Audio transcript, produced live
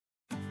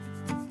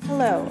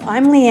Hello,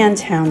 I'm Leanne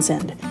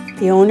Townsend,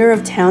 the owner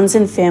of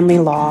Townsend Family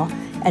Law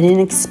and an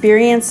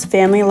experienced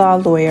family law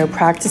lawyer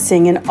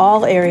practicing in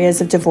all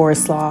areas of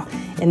divorce law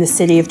in the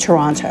city of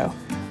Toronto.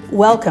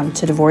 Welcome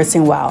to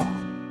Divorcing Well.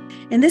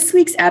 In this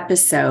week's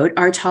episode,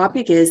 our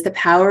topic is the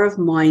power of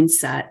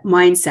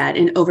mindset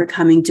in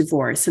overcoming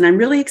divorce. And I'm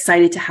really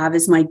excited to have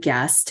as my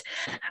guest,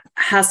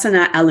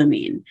 Hassanah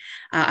El-Amin.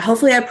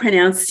 Hopefully I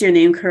pronounced your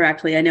name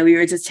correctly. I know we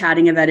were just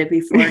chatting about it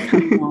before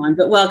coming on,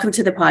 but welcome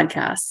to the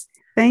podcast.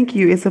 Thank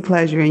you. It's a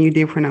pleasure. And you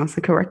did pronounce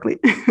it correctly.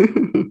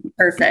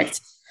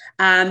 Perfect.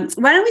 Why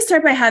don't we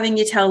start by having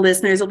you tell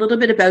listeners a little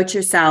bit about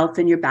yourself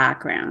and your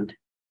background?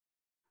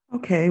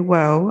 Okay.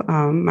 Well,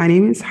 my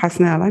name is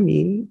Hassanah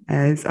El-Amin,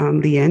 as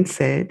Leanne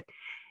said,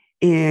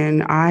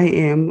 and I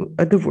am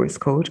a divorce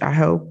coach. I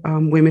help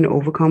women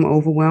overcome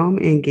overwhelm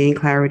and gain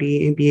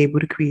clarity and be able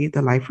to create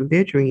the life of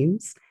their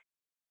dreams.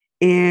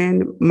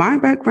 And my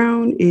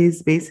background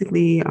is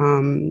basically,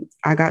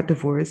 I got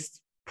divorced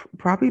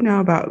probably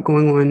now about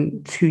going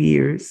on 2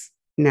 years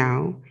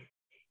now.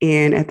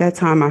 And at that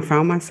time, I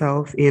found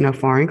myself in a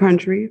foreign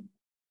country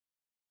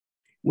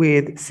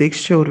with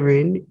 6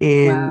 children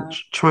and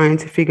trying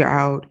to figure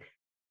out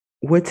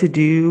what to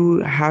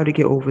do, how to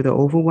get over the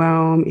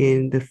overwhelm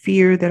and the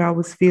fear that I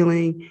was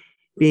feeling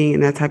being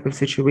in that type of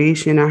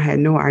situation. I had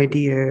no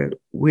idea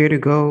where to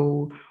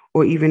go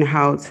or even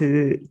how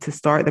to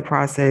start the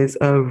process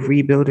of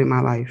rebuilding my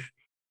life.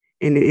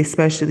 And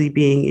especially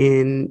being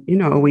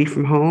in, away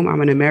from home.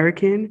 I'm an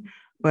American,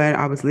 but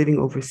I was living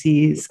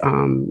overseas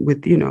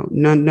with,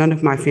 none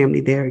of my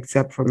family there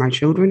except for my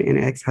children and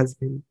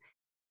ex-husband.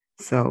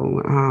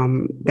 So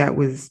that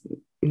was,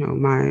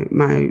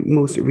 my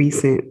most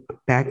recent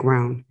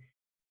background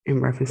in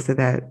reference to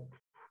that.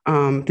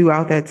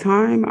 Throughout that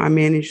time, I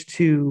managed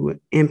to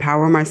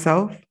empower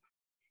myself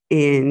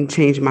and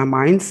change my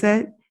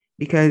mindset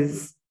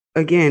because,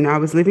 again, I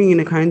was living in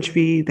a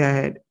country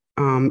that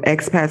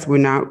expats were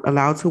not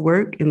allowed to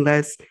work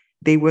unless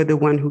they were the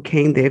one who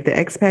came there. If the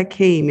expat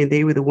came and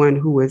they were the one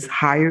who was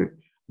hired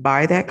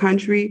by that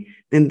country,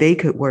 then they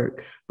could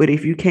work. But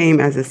if you came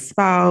as a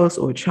spouse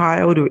or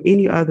child or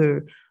any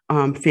other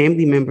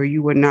family member,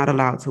 you were not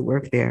allowed to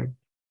work there.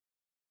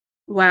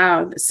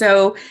 Wow.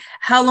 So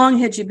how long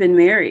had you been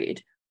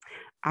married?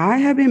 I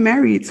have been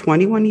married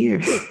 21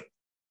 years.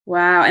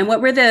 Wow. And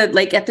what were at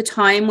the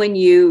time when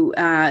you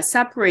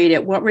separated,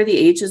 what were the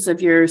ages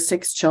of your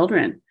 6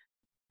 children?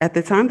 At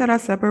the time that I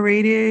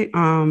separated,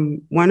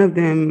 one of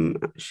them,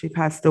 she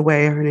passed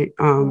away.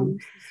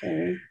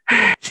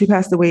 She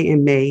passed away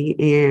in May,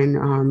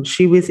 and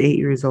she was 8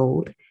 years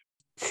old.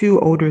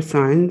 2 older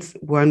sons.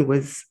 One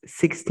was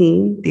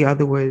 16, the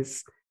other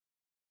was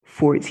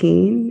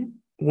 14.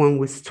 One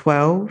was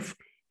 12,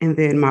 and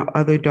then my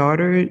other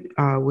daughter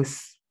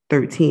was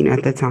 13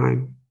 at the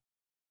time,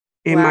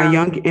 and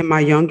my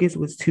youngest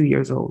was 2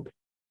 years old.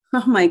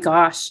 Oh my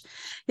gosh.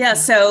 Yeah.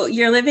 So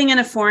you're living in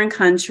a foreign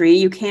country.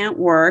 You can't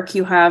work.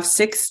 You have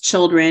 6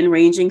 children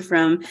ranging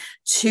from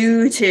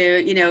 2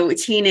 to,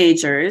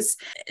 teenagers.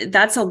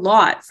 That's a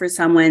lot for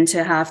someone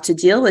to have to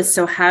deal with.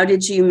 So how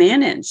did you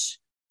manage?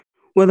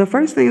 Well, the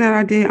first thing that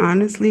I did,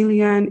 honestly,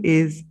 Leanne,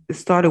 is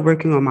started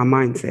working on my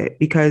mindset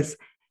because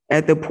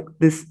at the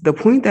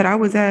point that I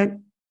was at,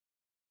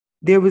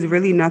 there was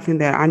really nothing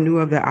that I knew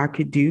of that I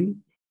could do.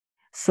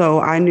 So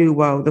I knew,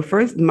 well,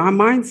 my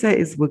mindset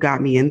is what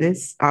got me in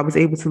this. I was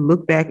able to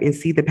look back and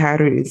see the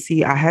pattern and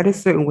see I had a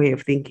certain way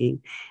of thinking.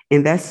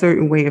 And that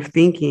certain way of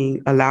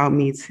thinking allowed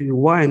me to,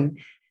 one,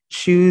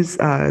 choose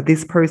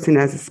this person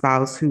as a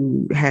spouse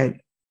who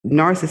had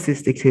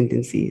narcissistic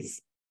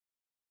tendencies.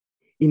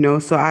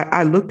 So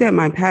I looked at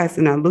my past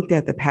and I looked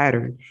at the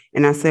pattern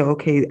and I said,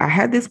 okay, I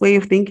had this way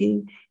of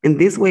thinking and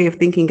this way of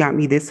thinking got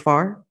me this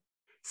far.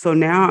 So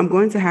now I'm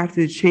going to have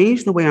to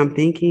change the way I'm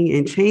thinking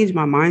and change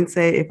my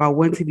mindset if I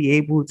want to be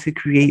able to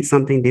create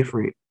something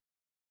different.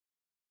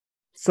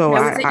 So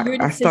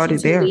I started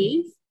there.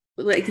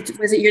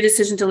 Was it your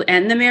decision to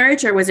end the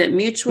marriage, or was it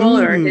mutual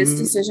or his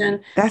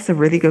decision? That's a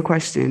really good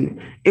question.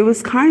 It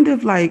was kind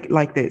of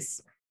like this.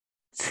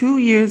 2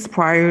 years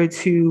prior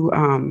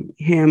to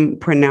him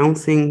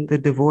pronouncing the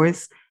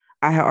divorce,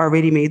 I had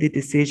already made the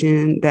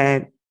decision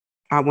that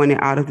I wanted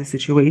out of the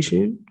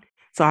situation.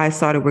 So I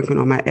started working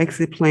on my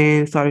exit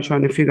plan, started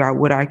trying to figure out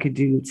what I could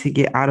do to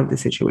get out of the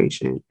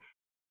situation.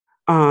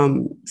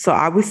 So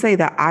I would say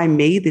that I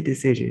made the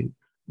decision.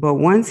 But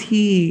once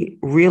he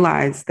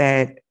realized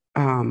that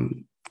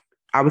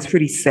I was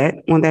pretty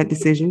set on that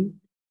decision,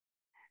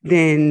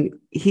 then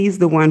he's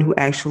the one who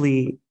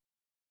actually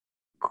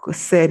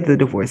said the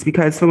divorce.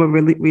 Because from a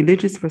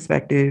religious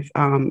perspective,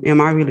 in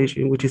my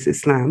religion, which is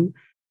Islam,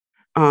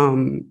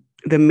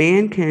 the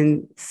man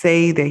can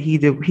say that he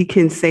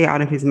can say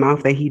out of his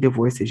mouth that he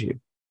divorces you.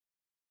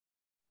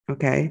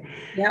 Okay.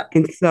 Yeah.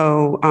 And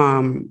so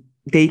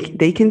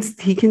he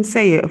can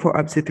say it for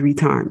up to 3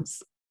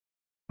 times.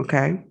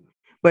 Okay.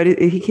 But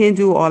he can't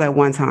do it all at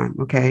one time.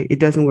 Okay. It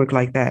doesn't work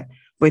like that.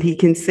 But he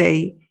can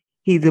say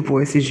he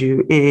divorces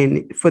you.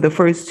 And for the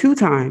first 2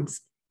 times,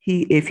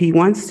 if he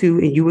wants to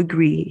and you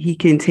agree, he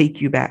can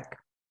take you back.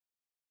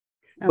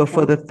 But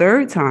for Okay. the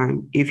third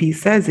time, if he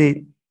says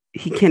it,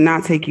 he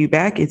cannot take you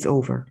back. It's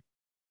over.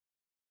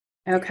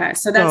 Okay.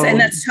 So So,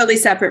 that's totally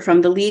separate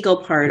from the legal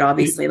part,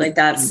 obviously. Like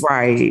that's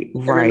right, the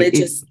right.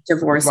 religious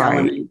divorce Right,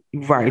 element.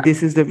 right. Yeah.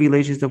 This is the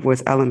religious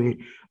divorce element.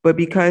 But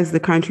because the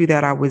country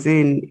that I was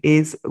in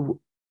is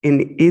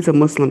a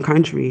Muslim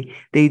country,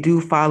 they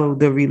do follow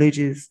the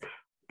religious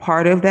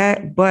part of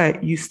that,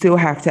 but you still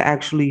have to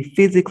actually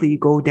physically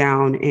go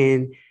down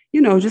and,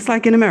 just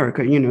like in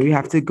America, you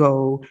have to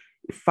go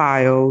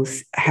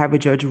files, have a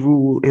judge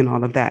rule and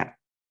all of that. Right.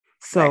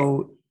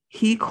 So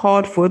he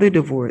called for the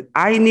divorce.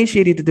 I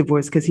initiated the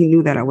divorce because he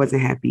knew that I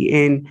wasn't happy.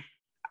 And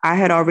I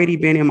had already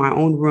been in my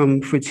own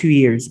room for 2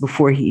 years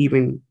before he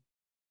even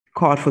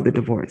called for the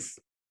divorce.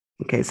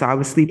 Okay, so I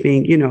was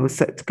sleeping,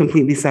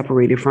 completely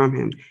separated from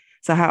him.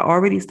 So I had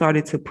already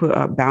started to put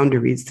up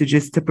boundaries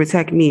to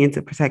protect me and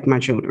to protect my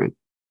children.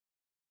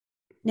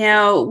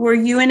 Now, were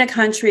you in a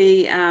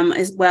country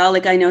as well?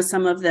 Like I know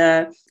some of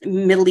the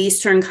Middle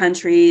Eastern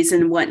countries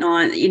and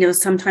whatnot,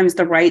 sometimes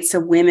the rights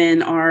of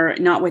women are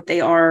not what they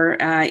are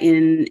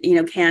in,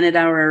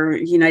 Canada or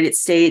United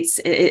States.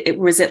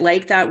 Was it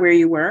like that where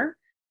you were?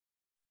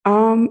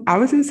 I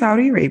was in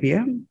Saudi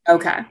Arabia,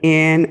 Okay.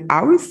 and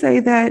I would say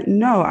that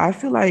no, I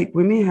feel like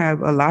women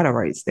have a lot of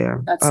rights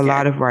there, That's a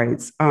lot good. of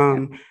rights.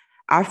 Yeah.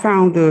 I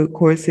found the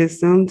court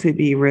system to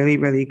be really,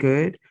 really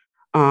good.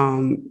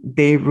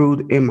 They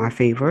ruled in my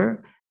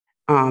favor.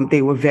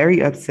 They were very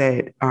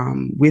upset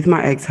with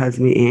my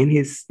ex-husband and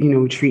his,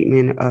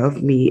 treatment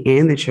of me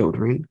and the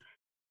children.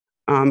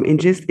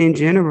 And just in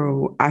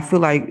general, I feel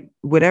like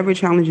whatever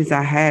challenges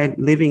I had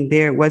living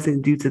there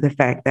wasn't due to the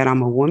fact that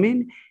I'm a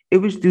woman. It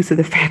was due to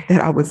the fact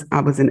that I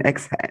was an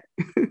expat.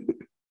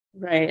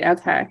 Right.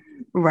 Okay.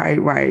 Right,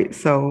 right.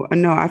 So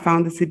no, I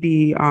found this to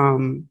be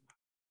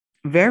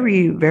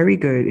very, very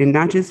good, and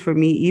not just for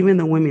me. Even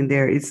the women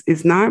there,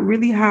 it's not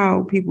really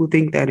how people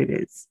think that it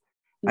is.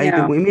 Like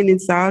the No. women in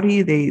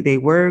Saudi, they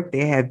work,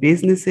 they have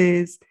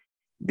businesses,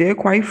 they're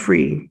quite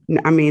free.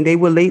 I mean, they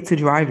were late to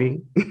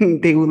driving.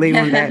 They were late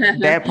on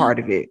that part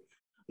of it,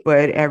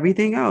 but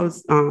everything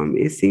else,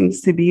 it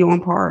seems to be on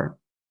par.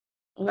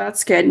 Well,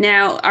 that's good.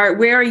 Now,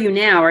 where are you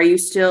now? Are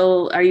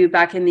you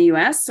back in the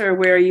US or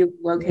where are you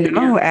located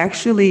now? No,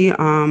 actually,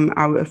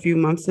 a few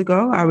months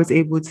ago, I was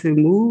able to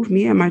move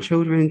me and my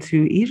children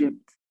to Egypt.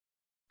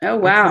 Oh, I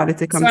wow. decided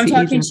to So come I'm to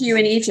talking to Egypt. you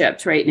in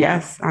Egypt right now.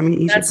 Yes, I'm in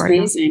Egypt That's right now.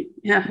 amazing.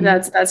 Yeah,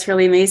 Mhm. that's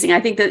really amazing. I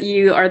think that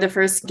you are the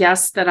first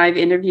guest that I've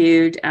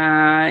interviewed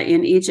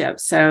in Egypt.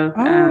 So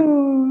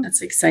Oh,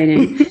 that's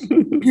exciting.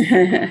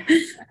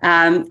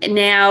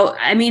 Now,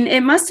 I mean,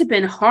 it must have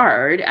been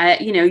hard.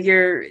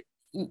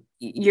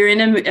 You're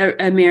in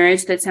a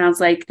marriage that sounds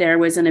like there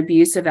was an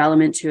abusive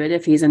element to it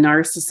if he's a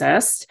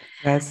narcissist.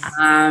 yes.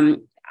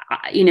 Um,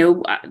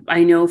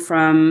 I know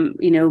from,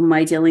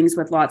 my dealings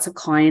with lots of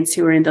clients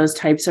who are in those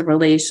types of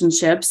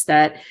relationships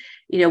that,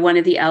 one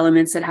of the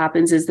elements that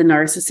happens is the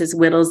narcissist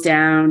whittles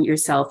down your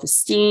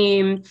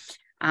self-esteem,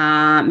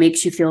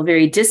 makes you feel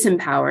very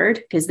disempowered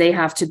because they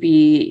have to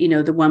be,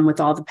 the one with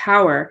all the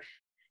power.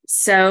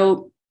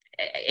 So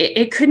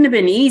it couldn't have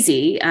been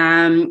easy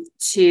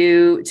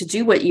to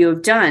do what you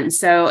have done.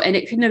 So, and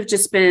it couldn't have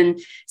just been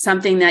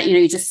something that,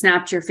 you just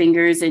snapped your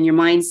fingers and your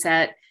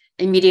mindset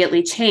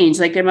immediately changed.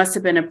 Like there must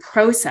have been a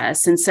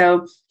process. And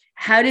so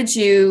how did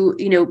you,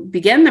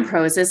 begin the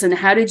process and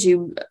how did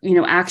you,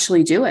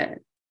 actually do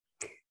it?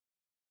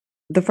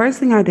 The first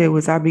thing I did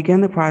was I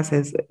began the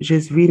process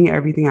just reading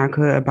everything I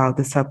could about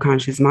the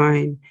subconscious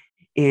mind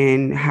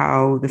and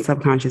how the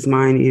subconscious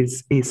mind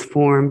is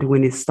formed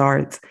when it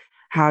starts,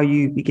 how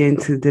you begin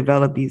to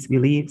develop these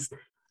beliefs.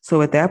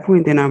 So at that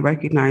point, then I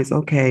recognized,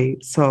 okay,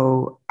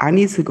 so I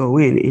need to go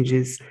in and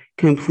just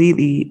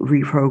completely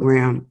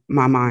reprogram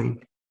my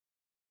mind.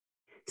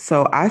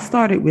 So I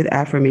started with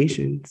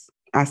affirmations.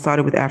 I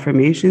started with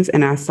affirmations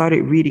and I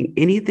started reading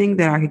anything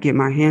that I could get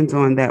my hands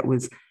on that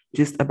was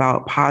just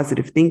about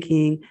positive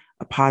thinking,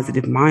 a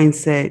positive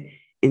mindset,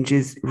 and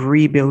just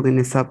rebuilding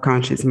the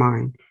subconscious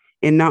mind.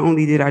 And not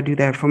only did I do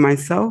that for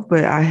myself,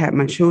 but I had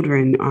my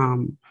children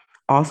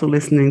also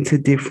listening to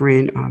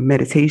different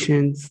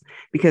meditations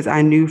because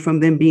I knew from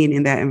them being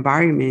in that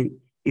environment,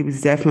 it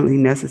was definitely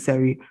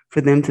necessary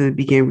for them to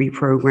begin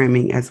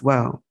reprogramming as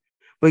well.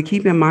 But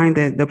keep in mind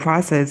that the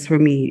process for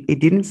me, it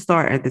didn't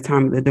start at the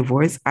time of the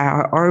divorce.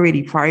 I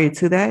already, prior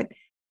to that,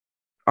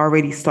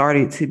 already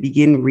started to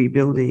begin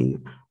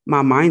rebuilding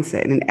my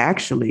mindset. And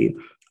actually,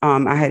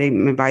 I had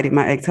invited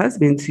my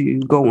ex-husband to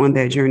go on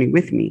that journey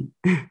with me.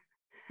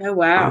 Oh,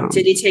 wow.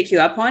 Did Um, he take you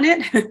up on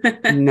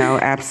it? no,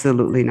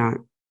 absolutely not.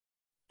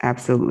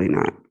 Absolutely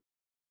not.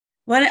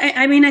 Well,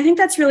 I mean, I think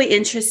that's really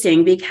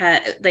interesting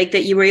because, like,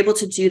 that you were able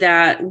to do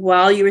that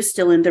while you were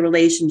still in the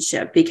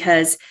relationship.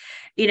 Because,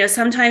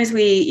 sometimes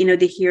we,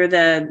 they hear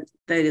the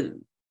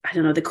I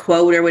don't know, the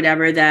quote or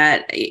whatever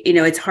that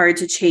it's hard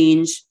to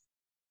change.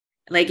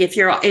 Like, if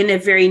you're in a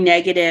very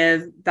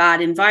negative,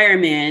 bad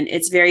environment,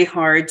 it's very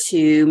hard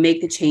to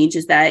make the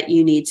changes that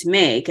you need to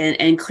make.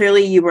 And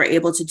clearly, you were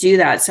able to do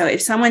that. So,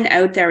 if someone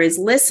out there is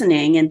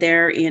listening and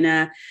they're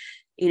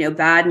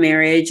bad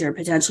marriage or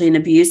potentially an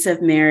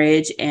abusive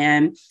marriage,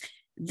 and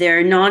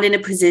they're not in a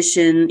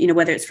position,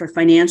 whether it's for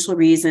financial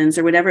reasons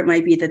or whatever it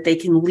might be, that they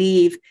can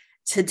leave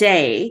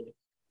today,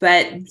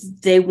 but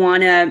they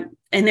want to,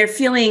 and they're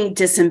feeling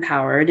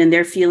disempowered, and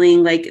they're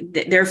feeling like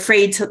they're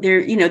afraid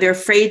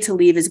to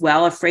leave as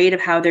well, afraid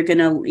of how they're going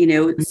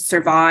to,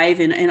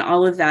 survive and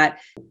all of that.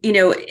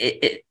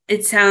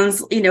 It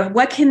sounds,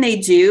 what can they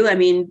do? I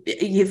mean,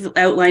 you've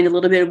outlined a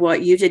little bit of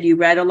what you did. You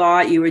read a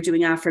lot, you were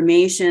doing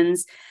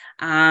affirmations.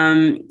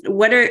 So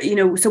what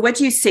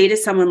do you say to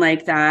someone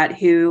like that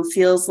who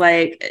feels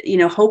like,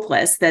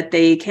 hopeless, that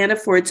they can't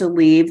afford to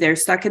leave? They're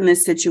stuck in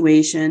this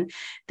situation.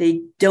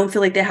 They don't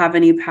feel like they have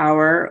any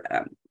power.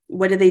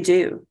 What do they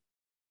do?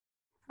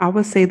 I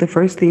would say the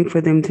first thing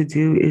for them to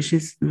do is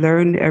just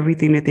learn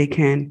everything that they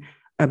can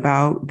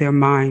about their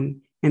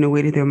mind and the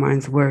way that their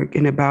minds work,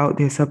 and about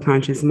their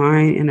subconscious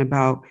mind, and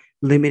about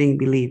limiting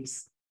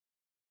beliefs.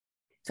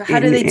 So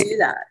how do they do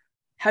that?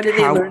 How do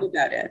they learn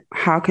about it?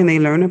 How can they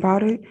learn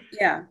about it?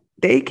 Yeah.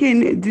 They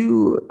can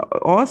do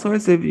all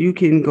sorts of, you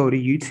can go to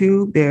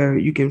YouTube there.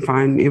 You can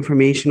find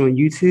information on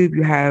YouTube.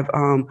 You have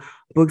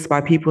books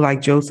by people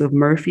like Joseph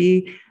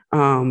Murphy,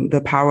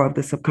 The Power of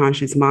the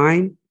Subconscious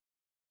Mind.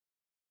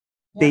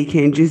 Yeah. They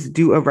can just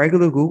do a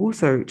regular Google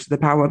search, The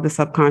Power of the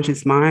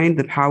Subconscious Mind,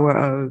 The Power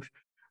of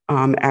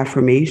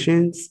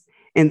Affirmations.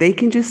 And they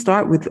can just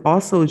start with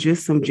also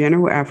just some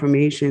general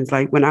affirmations.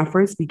 Like when I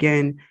first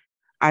began,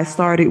 I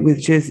started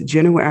with just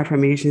general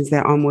affirmations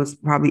that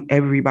almost probably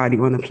everybody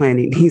on the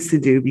planet needs to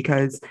do,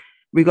 because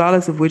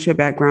regardless of what your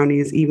background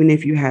is, even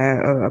if you had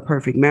a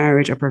perfect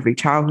marriage, a perfect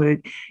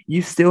childhood,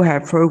 you still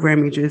have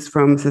programming just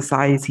from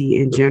society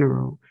in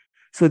general.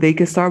 So they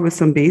could start with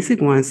some basic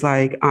ones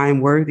like,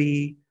 I'm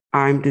worthy,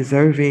 I'm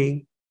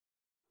deserving,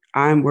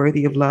 I'm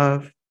worthy of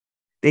love.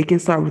 They can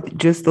start with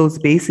just those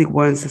basic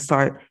ones to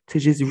start to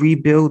just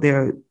rebuild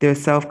their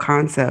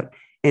self-concept.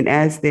 And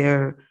as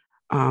their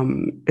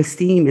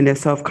esteem and their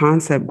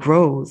self-concept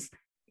grows,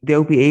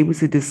 they'll be able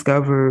to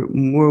discover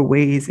more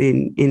ways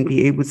and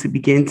be able to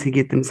begin to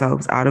get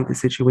themselves out of the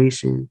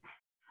situation.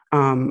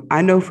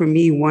 I know for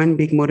me, one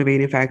big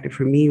motivating factor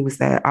for me was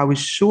that I was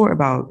sure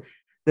about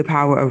the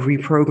power of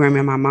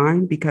reprogramming my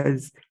mind,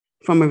 because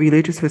from a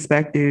religious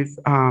perspective,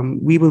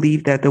 we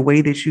believe that the way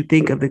that you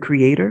think of the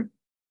Creator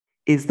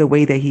is the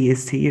way that He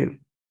is to you.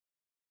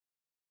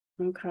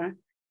 Okay.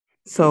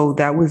 So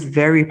that was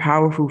very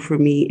powerful for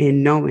me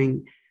in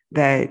knowing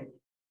that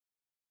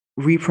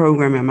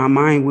reprogramming my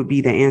mind would be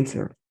the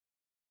answer.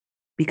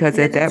 Because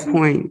at that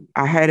point,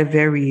 I had a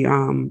very,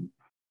 I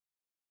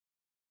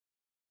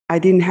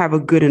didn't have a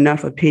good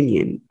enough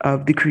opinion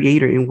of the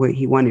Creator and what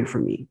He wanted for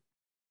me.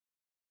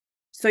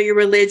 So your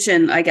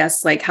religion, I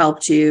guess, like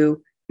helped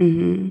you.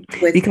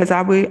 Mm-hmm. Because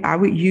I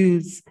would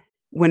use,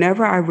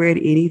 whenever I read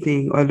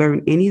anything or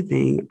learned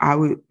anything, I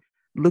would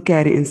look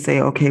at it and say,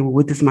 okay, well,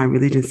 what does my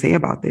religion say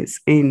about this?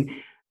 And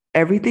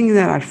everything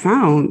that I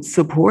found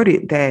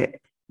supported that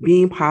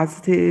being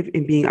positive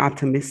and being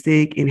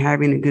optimistic and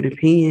having a good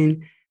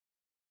opinion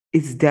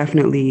is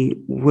definitely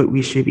what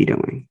we should be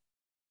doing.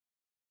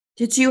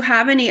 Did you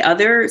have any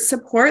other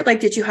support? Like,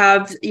 did you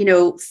have,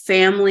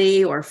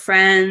 family or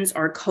friends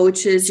or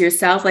coaches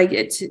yourself,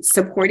 like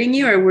supporting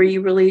you, or were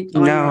you really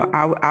on No,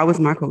 I was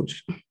my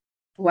coach.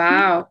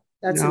 Wow.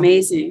 That's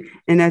amazing.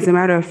 And as a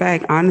matter of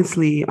fact,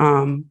 honestly,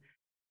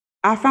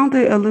 I found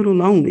it a little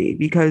lonely,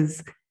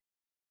 because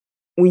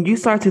when you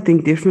start to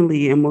think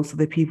differently and most of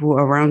the people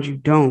around you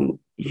don't,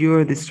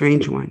 you're the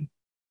strange one.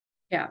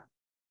 Yeah.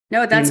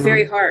 No, that's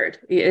very hard.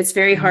 It's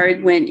very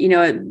hard when,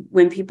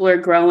 when people are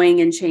growing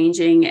and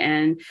changing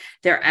and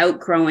they're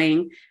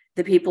outgrowing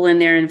the people in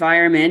their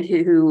environment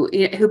who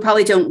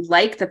probably don't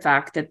like the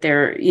fact that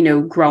they're,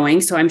 growing.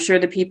 So I'm sure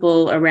the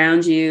people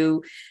around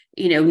you,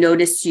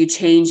 noticed you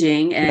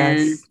changing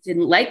and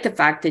didn't like the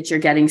fact that you're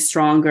getting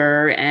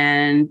stronger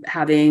and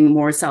having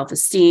more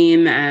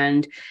self-esteem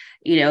and,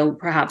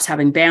 perhaps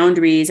having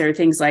boundaries or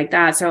things like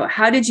that. So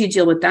how did you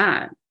deal with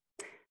that?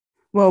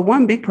 Well,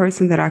 one big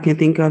person that I can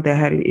think of that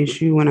had an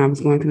issue when I was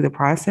going through the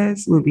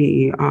process would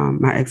be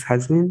my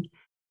ex-husband.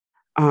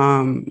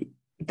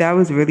 That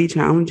was really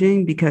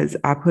challenging because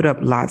I put up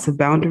lots of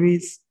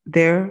boundaries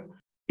there.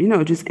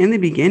 Just in the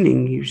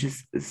beginning, he was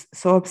just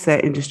so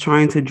upset and just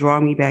trying to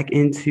draw me back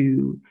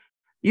into,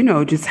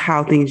 just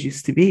how things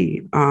used to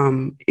be.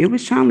 It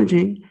was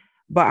challenging,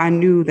 but I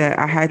knew that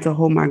I had to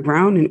hold my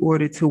ground in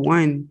order to,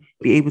 one,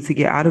 be able to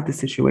get out of the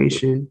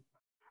situation.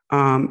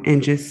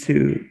 And just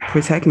to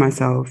protect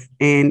myself.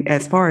 And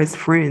as far as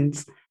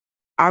friends,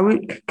 I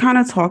would kind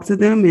of talk to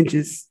them and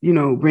just,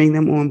 bring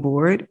them on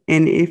board.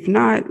 And if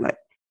not, like,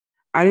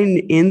 I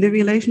didn't end the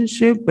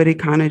relationship, but it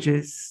kind of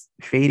just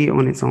faded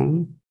on its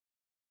own.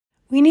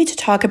 We need to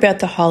talk about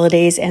the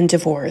holidays and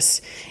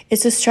divorce.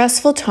 It's a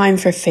stressful time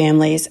for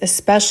families,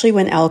 especially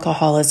when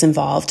alcohol is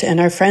involved, and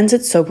our friends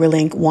at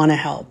SoberLink want to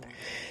help.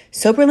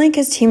 SoberLink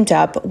has teamed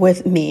up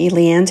with me,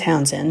 Leanne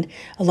Townsend,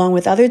 along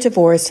with other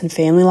divorce and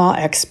family law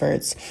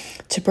experts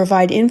to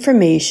provide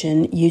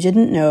information you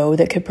didn't know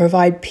that could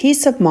provide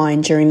peace of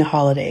mind during the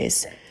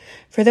holidays.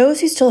 For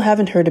those who still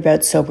haven't heard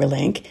about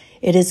SoberLink,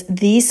 it is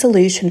the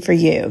solution for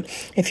you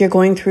if you're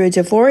going through a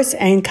divorce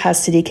and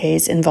custody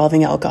case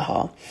involving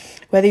alcohol.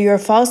 Whether you're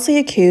falsely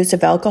accused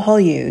of alcohol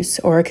use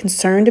or are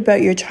concerned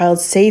about your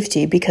child's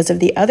safety because of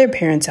the other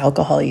parent's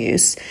alcohol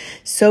use,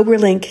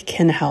 SoberLink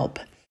can help.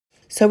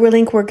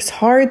 SoberLink works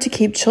hard to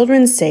keep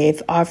children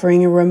safe,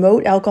 offering a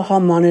remote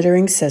alcohol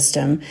monitoring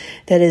system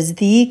that is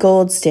the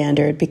gold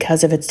standard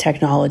because of its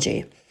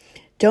technology.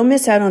 Don't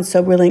miss out on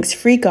SoberLink's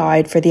free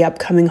guide for the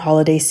upcoming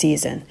holiday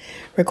season.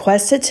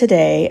 Request it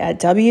today at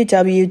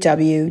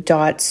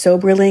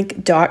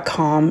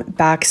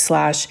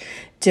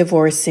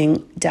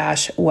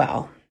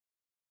www.soberlink.com/divorcing-well.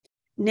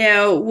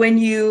 Now, when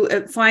you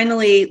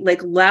finally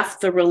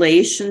left the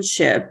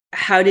relationship,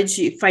 how did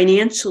you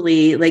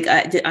financially,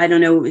 I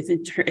don't know if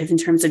in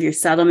terms of your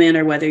settlement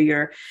or whether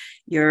your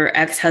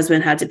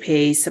ex-husband had to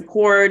pay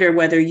support or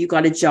whether you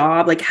got a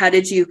job, how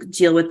did you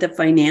deal with the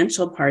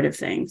financial part of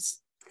things?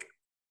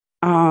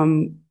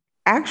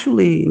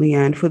 Actually,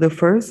 Leanne, for the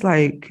first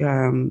I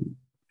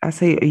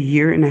say a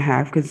year and a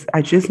half, because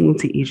I just moved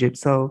to Egypt.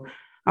 So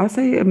I would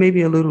say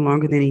maybe a little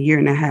longer than a year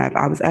and a half.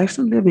 I was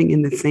actually living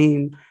in the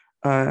same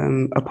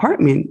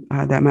apartment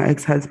that my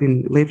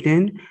ex-husband lived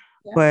in,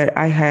 but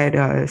I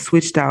had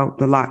switched out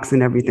the locks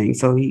and everything.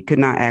 So he could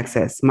not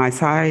access my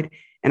side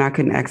and I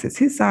couldn't access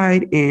his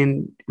side.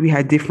 And we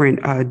had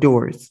different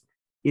doors,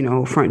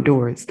 front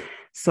doors.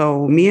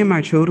 So me and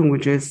my children were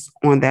just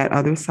on that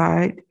other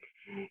side.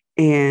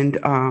 And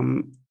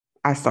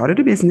I started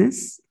a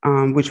business,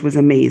 which was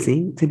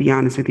amazing, to be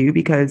honest with you,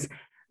 because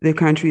the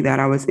country that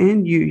I was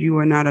in, you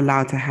are not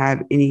allowed to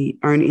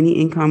earn any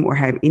income or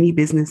have any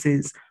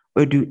businesses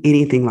or do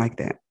anything like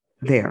that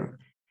there.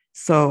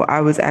 So I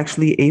was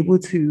actually able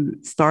to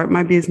start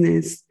my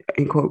business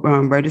and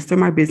register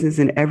my business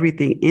and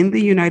everything in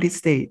the United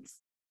States,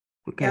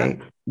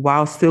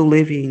 while still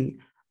living,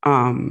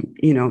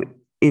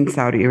 in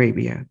Saudi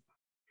Arabia.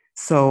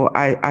 So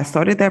I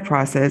started that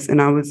process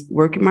and I was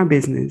working my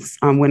business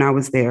when I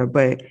was there,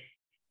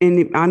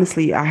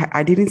 honestly,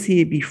 I didn't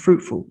see it be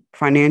fruitful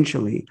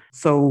financially.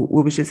 So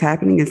what was just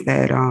happening is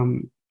that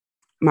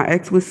my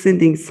ex was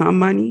sending some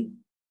money.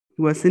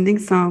 He was sending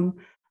some,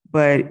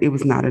 but it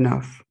was not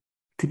enough.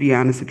 To be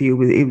honest with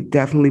you, it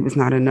definitely was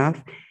not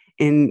enough.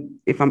 And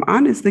if I'm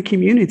honest, the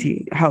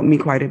community helped me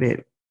quite a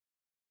bit.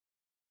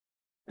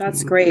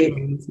 That's great.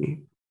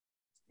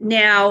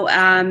 Now,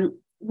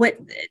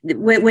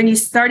 when you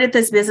started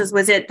this business,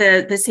 was it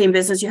the same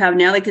business you have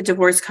now, like the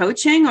divorce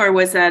coaching, or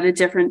was that a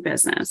different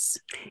business?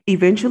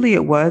 Eventually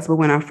it was, but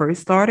when I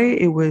first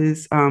started, it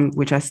was,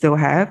 which I still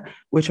have,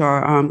 which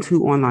are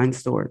 2 online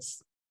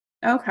stores.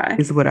 Okay.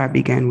 Is what I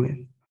began with.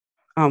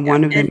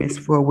 One of them is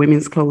for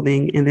women's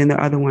clothing, and then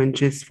the other one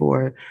just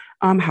for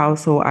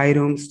household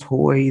items,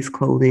 toys,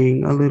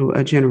 clothing,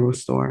 a general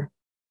store.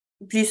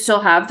 Do you still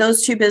have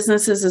those 2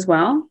 businesses as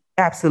well?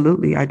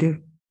 Absolutely, I do.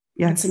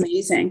 Yes. That's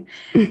amazing.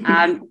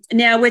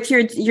 Now, with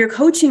your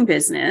coaching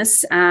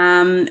business,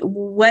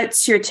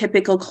 what's your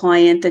typical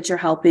client that you're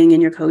helping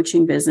in your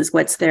coaching business?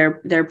 What's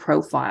their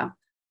profile?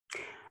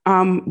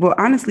 Well,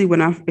 honestly,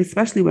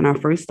 especially when I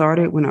first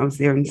started, when I was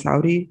there in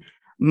Saudi,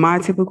 my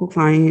typical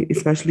client,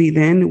 especially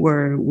then,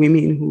 were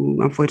women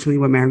who unfortunately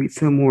were married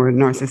to more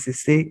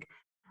narcissistic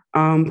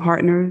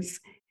partners,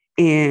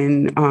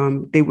 and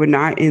they were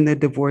not in the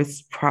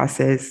divorce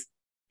process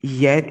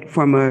yet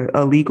from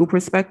a legal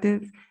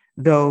perspective.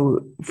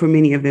 Though for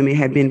many of them, it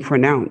had been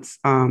pronounced,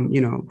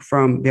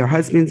 from their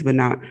husbands, but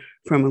not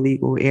from a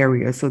legal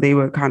area. So they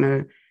were kind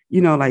of,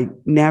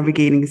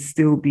 navigating,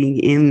 still being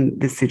in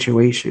the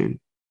situation.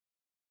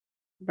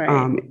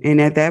 Right. And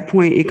at that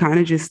point, it kind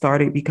of just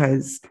started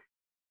because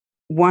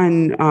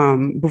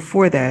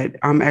before that,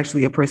 I'm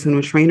actually a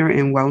personal trainer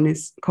and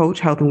wellness coach,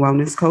 health and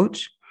wellness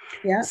coach.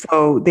 Yeah.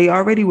 So they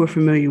already were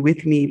familiar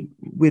with me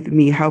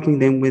helping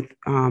them with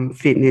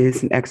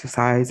fitness and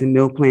exercise and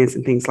meal plans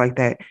and things like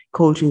that,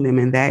 coaching them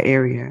in that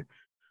area.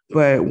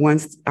 But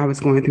once I was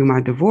going through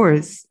my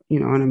divorce,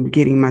 and I'm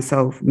getting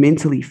myself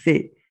mentally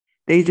fit,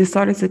 they just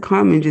started to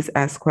come and just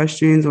ask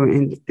questions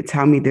and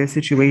tell me their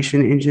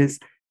situation and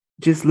just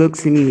look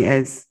to me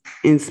as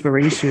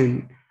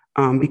inspiration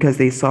because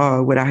they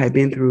saw what I had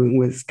been through and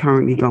was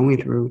currently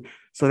going through.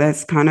 So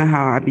that's kind of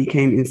how I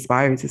became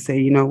inspired to say,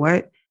 you know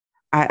what?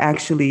 I want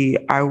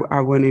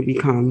to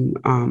become,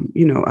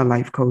 a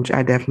life coach.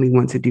 I definitely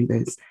want to do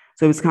this.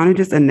 So it's kind of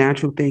just a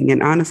natural thing.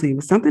 And honestly, it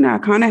was something that I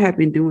kind of had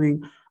been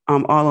doing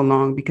all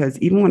along, because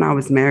even when I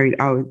was married,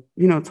 I would,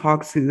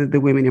 talk to the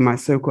women in my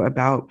circle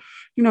about,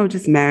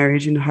 just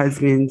marriage and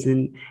husbands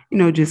and,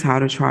 just how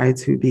to try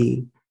to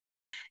be.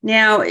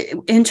 Now,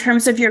 in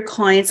terms of your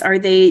clients,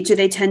 do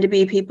they tend to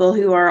be people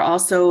who are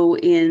also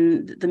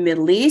in the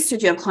Middle East, or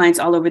do you have clients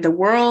all over the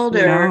world?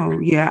 No,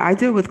 yeah, I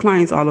deal with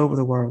clients all over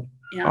the world.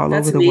 Yeah, all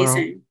over the world.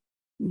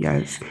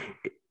 Yes.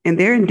 And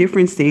they're in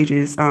different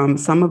stages.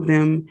 Some of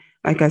them,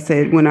 like I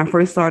said, when I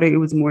first started, it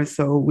was more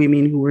so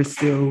women who were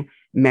still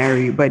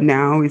married, but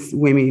now it's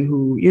women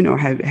who,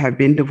 have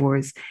been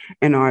divorced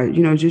and are,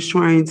 just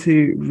trying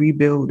to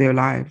rebuild their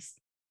lives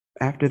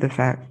after the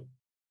fact.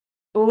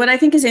 Well, what I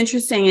think is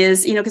interesting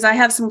is, because I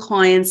have some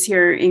clients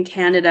here in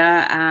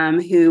Canada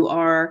who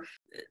are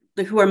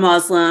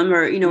Muslim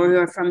or, who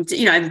are from,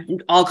 I have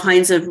all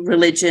kinds of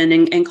religion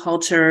and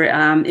culture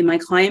in my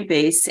client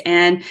base.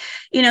 And,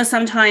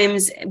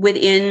 sometimes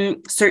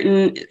within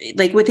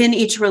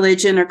each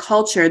religion or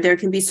culture, there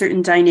can be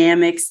certain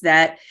dynamics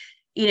that,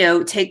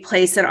 take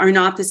place that are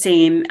not the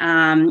same,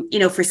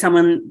 for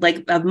someone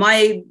like of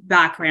my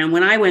background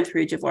when I went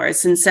through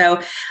divorce. And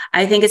so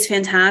I think it's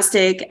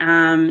fantastic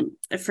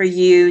for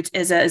you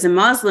as a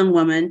Muslim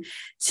woman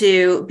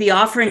to be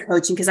offering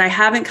coaching, because I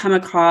haven't come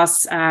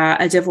across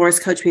a divorce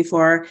coach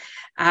before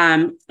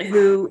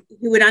who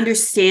would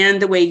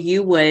understand the way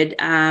you would,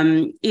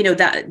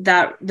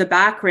 that the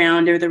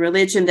background or the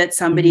religion that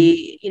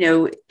somebody,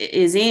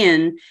 is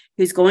in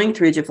who's going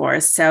through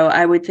divorce. So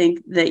I would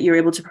think that you're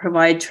able to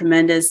provide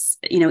tremendous,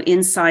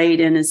 insight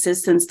and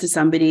assistance to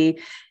somebody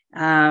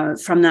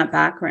from that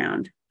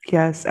background.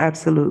 Yes,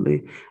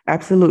 absolutely.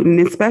 Absolutely.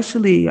 And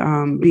especially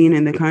being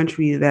in the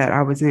country that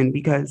I was in,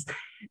 because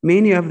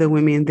many of the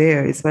women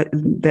there,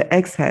 the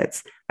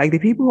expats, like the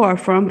people who are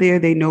from there,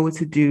 they know what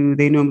to do.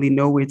 They normally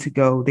know where to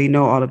go. They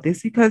know all of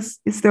this because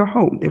it's their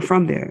home. They're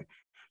from there.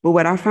 But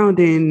what I found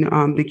in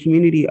the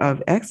community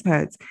of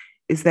expats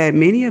is that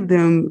many of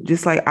them,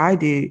 just like I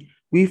did,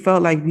 we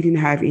felt like we didn't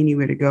have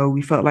anywhere to go.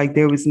 We felt like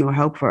there was no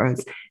help for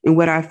us. And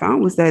what I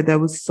found was that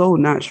was so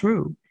not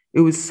true.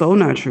 It was so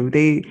not true.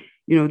 They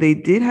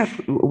did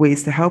have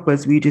ways to help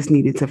us. We just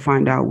needed to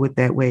find out what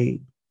that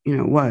way,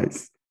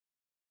 was.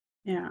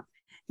 Yeah.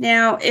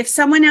 Now, if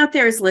someone out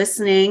there is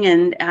listening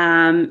and,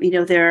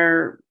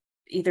 they're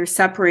either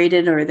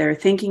separated or they're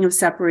thinking of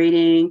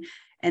separating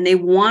and they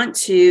want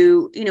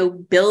to,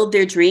 build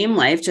their dream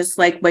life, just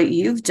like what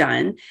you've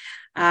done,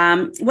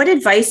 what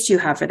advice do you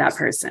have for that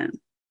person?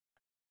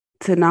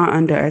 To not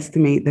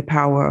underestimate the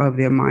power of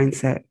their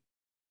mindset,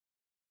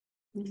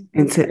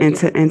 and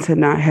to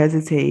not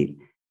hesitate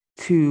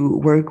to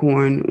work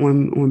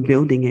on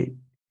building it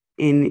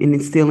and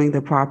instilling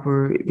the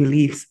proper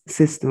belief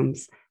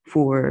systems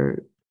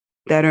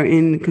that are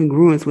in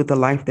congruence with the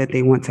life that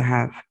they want to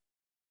have.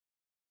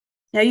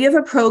 Now, you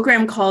have a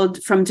program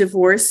called From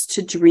Divorce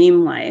to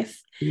Dream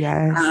Life.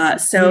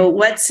 Yes. So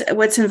what's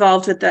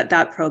involved with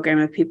that program,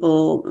 if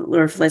people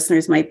or if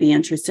listeners might be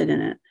interested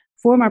in it?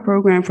 For my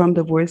program, From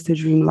Divorce to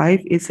Dream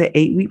Life, it's an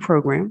 8-week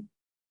program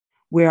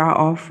where I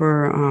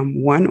offer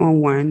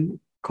one-on-one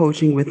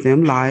coaching with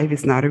them live.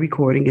 It's not a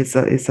recording. It's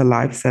a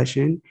live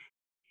session.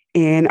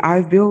 And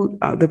I've built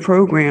the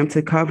program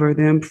to cover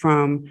them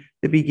from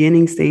the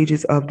beginning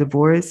stages of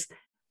divorce,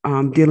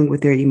 dealing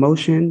with their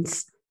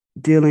emotions,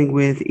 dealing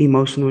with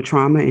emotional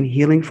trauma and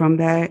healing from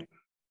that,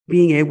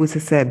 being able to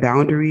set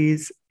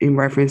boundaries in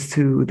reference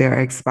to their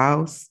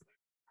ex-spouse,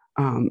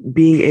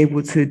 being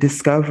able to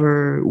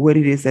discover what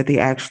it is that they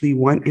actually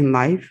want in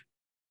life,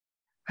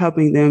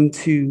 helping them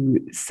to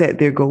set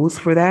their goals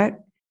for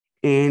that,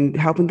 and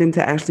helping them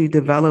to actually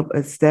develop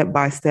a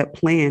step-by-step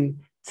plan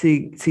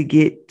to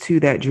get to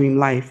that dream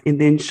life, and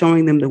then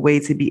showing them the way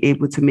to be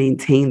able to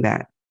maintain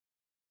that.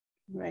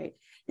 Right.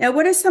 Now,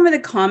 what are some of the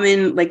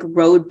common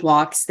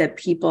roadblocks that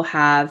people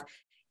have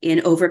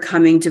in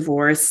overcoming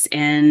divorce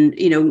and,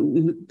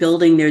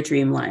 building their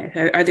dream life?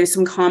 Are there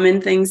some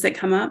common things that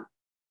come up?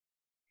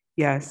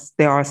 Yes,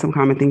 there are some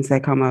common things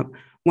that come up.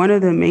 One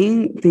of the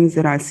main things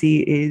that I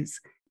see is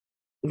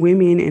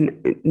women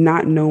and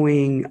not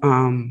knowing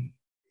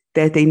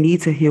that they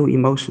need to heal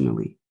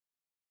emotionally,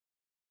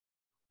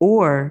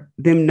 or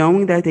them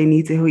knowing that they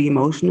need to heal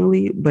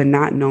emotionally, but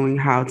not knowing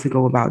how to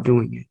go about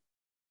doing it.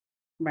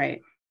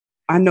 Right.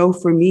 I know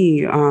for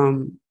me,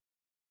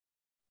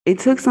 it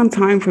took some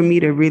time for me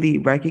to really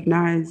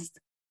recognize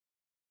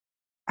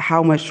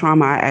how much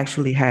trauma I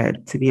actually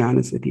had, to be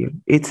honest with you.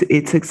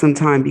 It took some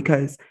time,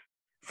 because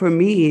for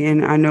me,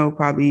 and I know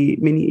probably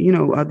many,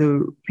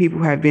 other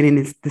people have been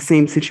in the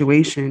same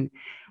situation.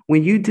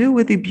 When you deal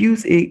with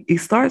abuse, it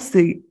starts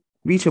to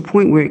reach a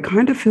point where it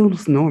kind of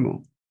feels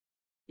normal.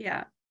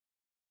 Yeah.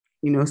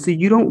 So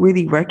you don't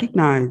really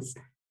recognize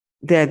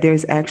that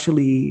there's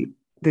actually,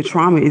 the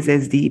trauma is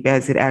as deep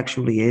as it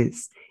actually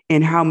is,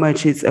 and how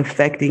much it's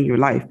affecting your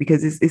life,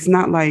 because it's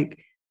not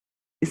like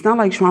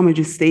trauma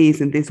just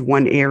stays in this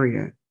one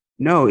area.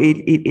 No, it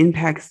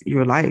impacts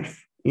your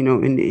life,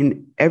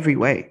 in every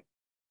way.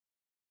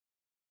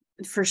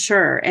 For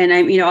sure. And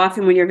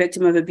often when you're a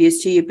victim of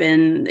abuse too, you've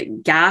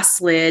been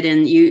gaslit,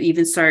 and you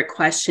even start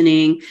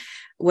questioning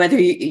whether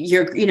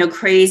you're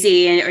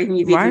crazy, or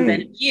you've even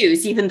been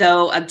abused, even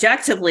though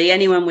objectively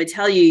anyone would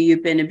tell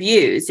you've been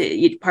abused.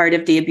 Part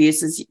of the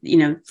abuse is,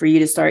 for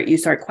you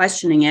start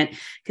questioning it,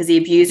 because the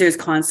abuser is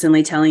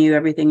constantly telling you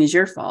everything is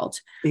your fault.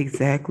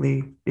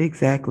 Exactly.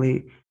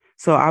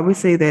 So I would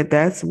say that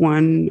that's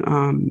one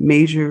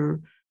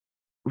major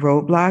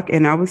roadblock.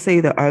 And I would say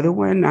the other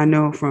one, I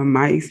know from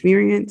my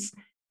experience,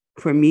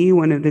 for me,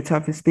 one of the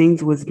toughest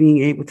things was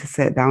being able to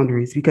set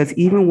boundaries, because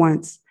even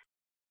once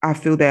I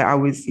feel that I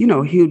was,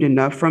 healed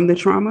enough from the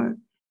trauma,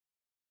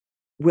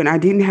 when I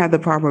didn't have the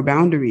proper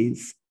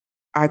boundaries,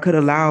 I could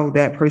allow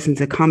that person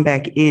to come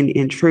back in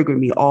and trigger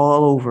me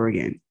all over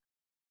again.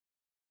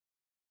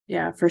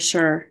 Yeah, for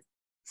sure.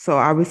 So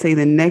I would say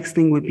the next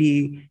thing would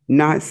be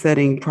not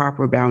setting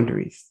proper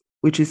boundaries,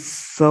 which is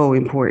so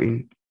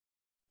important.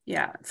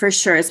 Yeah, for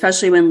sure.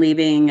 Especially when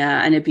leaving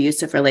an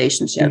abusive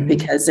relationship,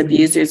 because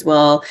abusers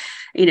will,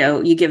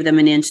 you give them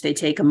an inch, they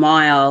take a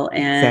mile,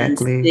 and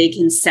they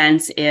can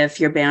sense if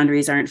your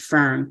boundaries aren't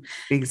firm.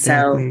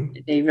 Exactly.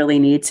 So they really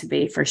need to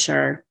be, for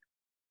sure.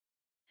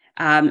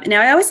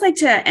 Now, I always like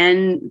to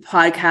end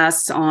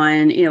podcasts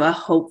on, a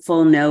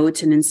hopeful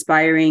note, an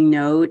inspiring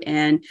note.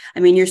 And I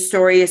mean, your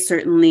story is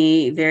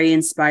certainly very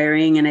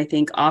inspiring and I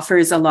think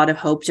offers a lot of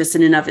hope just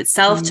in and of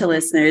itself to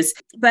listeners.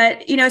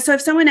 But, so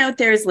if someone out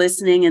there is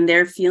listening and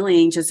they're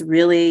feeling just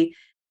really,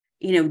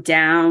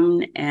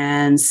 down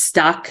and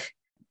stuck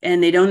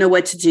and they don't know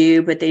what to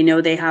do, but they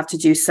know they have to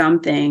do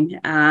something,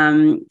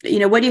 what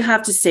do you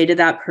have to say to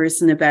that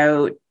person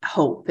about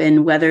hope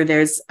and whether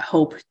there's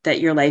hope that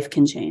your life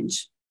can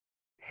change?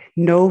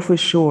 Know for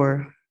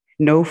sure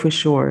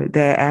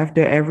that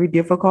after every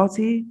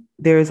difficulty,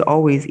 there is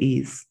always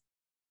ease.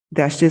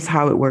 That's just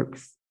how it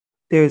works.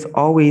 There's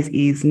always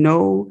ease.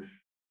 No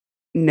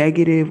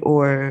negative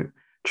or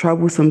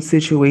troublesome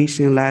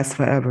situation lasts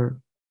forever.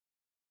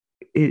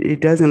 It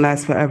doesn't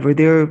last forever.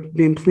 There have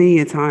been plenty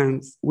of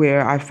times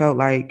where I felt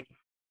like,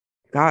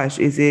 gosh,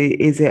 is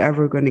it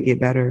ever going to get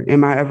better?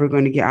 Am I ever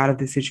going to get out of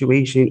this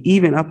situation?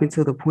 Even up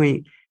until the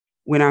point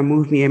when I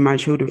moved me and my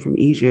children from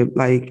Egypt,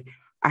 like,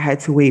 I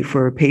had to wait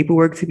for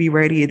paperwork to be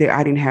ready.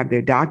 I didn't have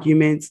their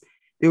documents.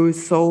 There were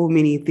so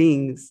many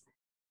things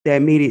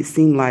that made it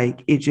seem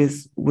like it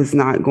just was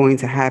not going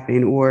to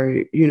happen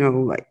or,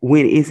 like,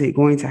 when is it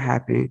going to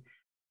happen?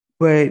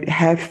 But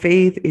have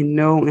faith and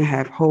know and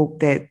have hope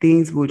that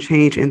things will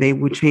change and they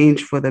will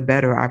change for the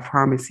better. I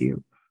promise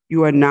you.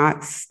 You are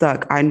not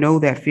stuck. I know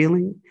that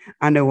feeling.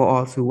 I know it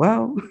all too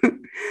well.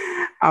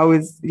 I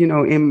was,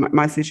 in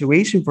my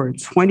situation for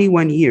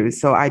 21 years.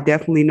 So I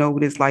definitely know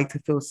what it's like to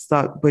feel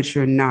stuck, but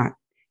you're not.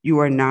 You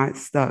are not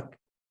stuck.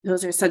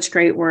 Those are such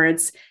great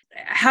words.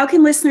 How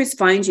can listeners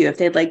find you if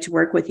they'd like to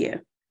work with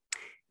you?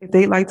 If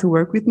they'd like to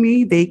work with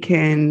me, they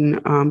can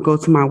go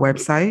to my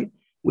website,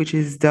 which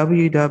is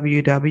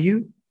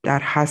www.hasna,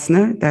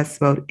 that's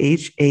spelled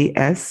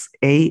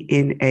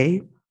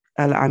HASANA,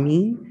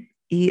 El-Amin,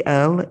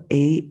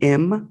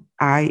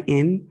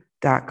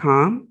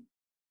 ELAMIN.com.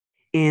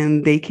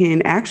 And they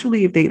can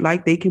actually, if they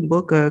like, they can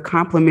book a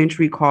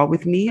complimentary call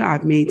with me.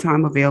 I've made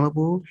time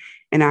available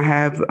and I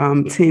have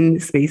 10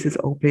 spaces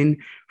open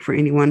for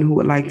anyone who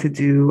would like to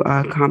do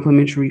a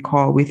complimentary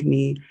call with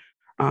me,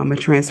 a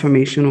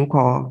transformational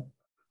call,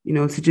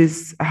 to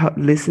just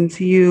listen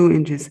to you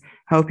and just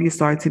help you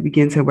start to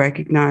begin to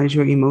recognize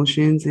your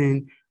emotions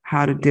and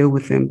how to deal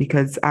with them.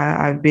 Because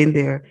I've been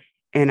there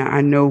and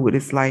I know what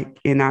it's like.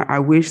 And I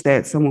wish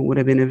that someone would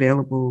have been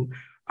available,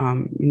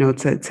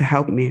 to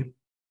help me.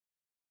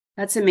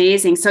 That's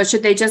amazing. So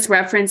should they just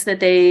reference that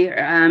they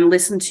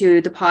listen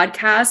to the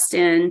podcast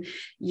and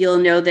you'll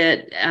know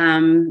that,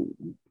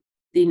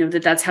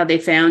 that's how they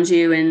found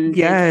you? And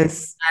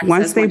yes,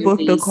 once they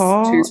book the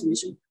call,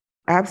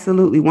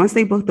 absolutely. Once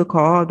they book the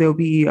call, there'll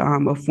be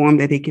a form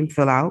that they can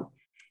fill out.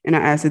 And I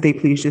ask that they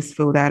please just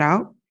fill that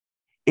out.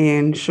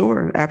 And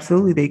sure,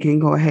 absolutely, they can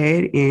go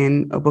ahead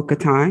and book a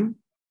time.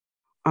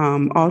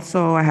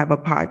 Also, I have a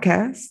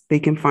podcast. They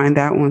can find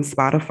that on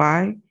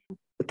Spotify,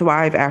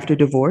 Thrive After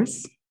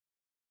Divorce.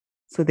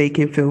 So they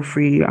can feel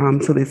free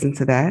to listen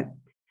to that.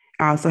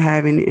 I also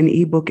have an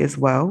ebook as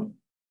well.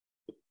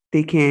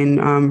 They can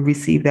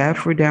receive that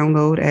for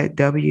download at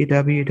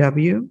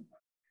www.hasna,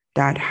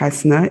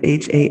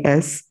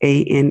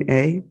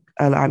 HASANA,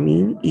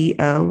 El-Amin,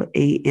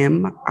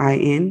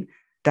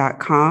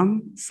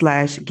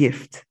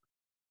 ELAMIN.com/gift.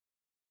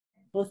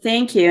 Well,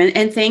 thank you.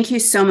 And thank you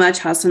so much,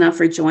 Hasna,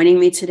 for joining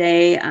me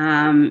today.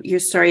 Your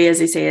story,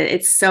 as I say,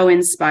 it's so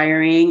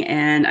inspiring,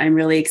 and I'm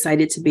really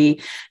excited to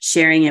be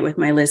sharing it with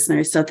my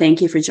listeners. So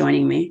thank you for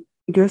joining me.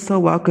 You're so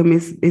welcome.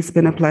 It's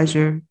been a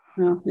pleasure.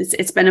 Well,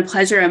 it's been a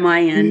pleasure on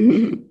my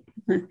end.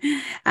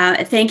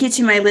 Thank you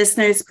to my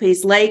listeners.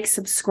 Please like,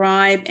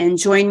 subscribe, and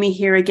join me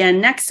here again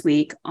next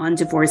week on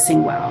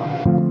Divorcing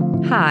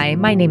Well. Hi,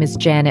 my name is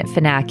Janet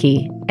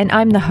Finacki, and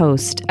I'm the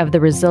host of the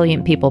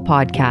Resilient People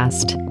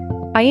podcast.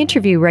 I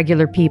interview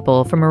regular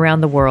people from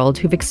around the world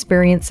who've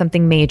experienced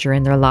something major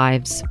in their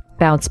lives,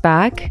 bounced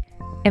back,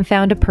 and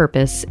found a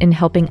purpose in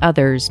helping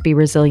others be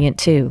resilient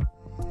too.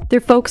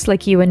 They're folks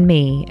like you and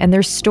me, and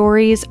their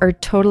stories are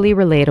totally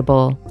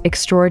relatable,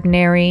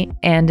 extraordinary,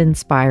 and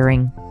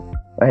inspiring.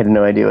 I had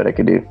no idea what I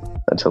could do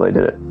until I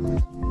did it.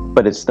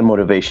 But it's the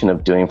motivation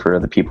of doing for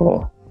other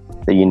people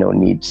that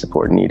need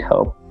support, need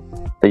help,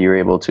 that you're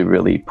able to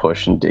really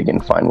push and dig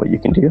and find what you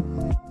can do.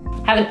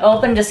 Have an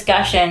open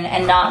discussion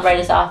and not write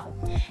us off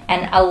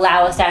and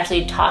allow us to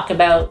actually talk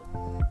about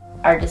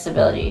our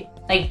disability.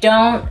 Like,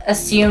 don't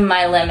assume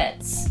my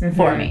limits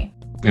for me.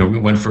 We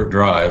went for a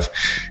drive,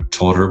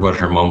 told her what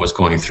her mom was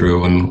going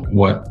through and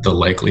what the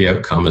likely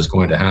outcome is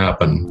going to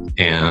happen.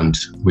 And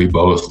we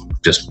both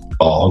just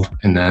bawled.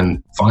 And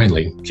then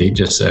finally, Kate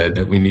just said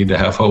that we need to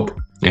have hope.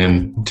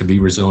 And to be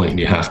resilient,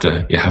 you have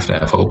to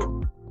have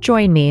hope.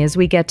 Join me as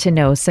we get to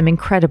know some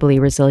incredibly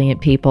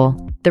resilient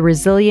people. The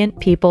Resilient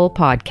People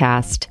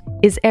Podcast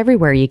is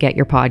everywhere you get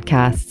your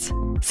podcasts.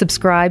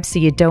 Subscribe so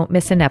you don't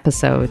miss an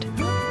episode.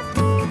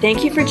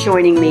 Thank you for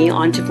joining me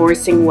on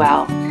Divorcing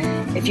Well.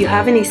 If you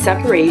have any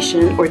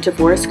separation or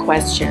divorce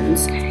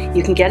questions,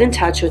 you can get in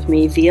touch with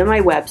me via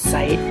my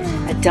website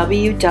at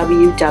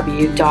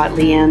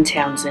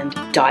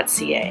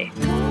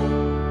www.leannetownsend.ca.